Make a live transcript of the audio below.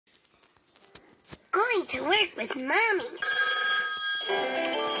going to work with Mommy.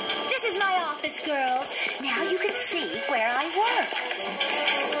 This is my office, girls. Now you can see where I work.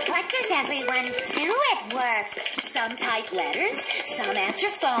 What does everyone do at work? Some type letters, some answer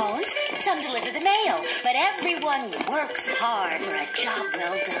phones, some deliver the mail. But everyone works hard for a job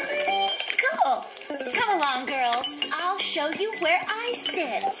well done. Cool. Come along, girls. I'll show you where I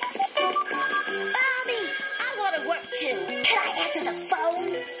sit. Mommy, I want to work too. Can I answer the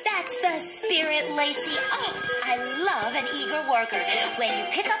phone? That's the spirit, Lacey. Oh, I love an eager worker. When you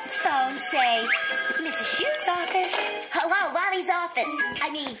pick up the phone, say, Mrs. Shue's office. Hello, Mommy's office. I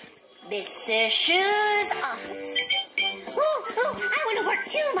mean, Mrs. Shue's office. Ooh, I want to work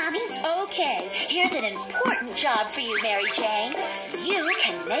too, Mommy. Okay, here's an important job for you, Mary Jane. You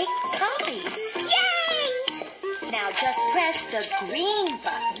can make copies. Yay! Now just press the green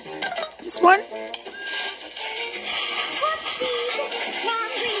button. This one? Whoopsies! Wrong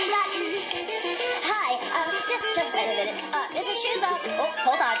green button. Hi, just wait a minute. Mrs. Shue's office. Oh,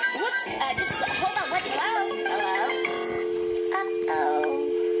 hold on. Whoops. Just hold on. What? Hello? Hello? Uh-oh.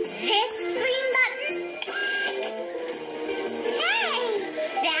 This green button. Hey,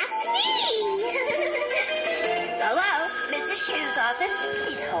 that's me. Hello? Mrs. Shue's office.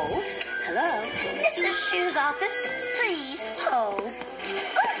 Please hold. Hello? Mrs. Shue's office. Please hold.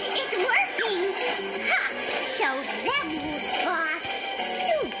 Oh, it's working. Ha! Show them who's boss.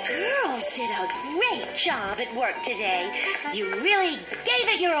 You girls did a great job at work today. You really gave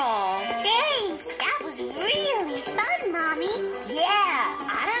it your all. Thanks. That was really fun, Mommy. Yeah,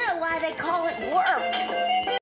 I don't know why they call it work.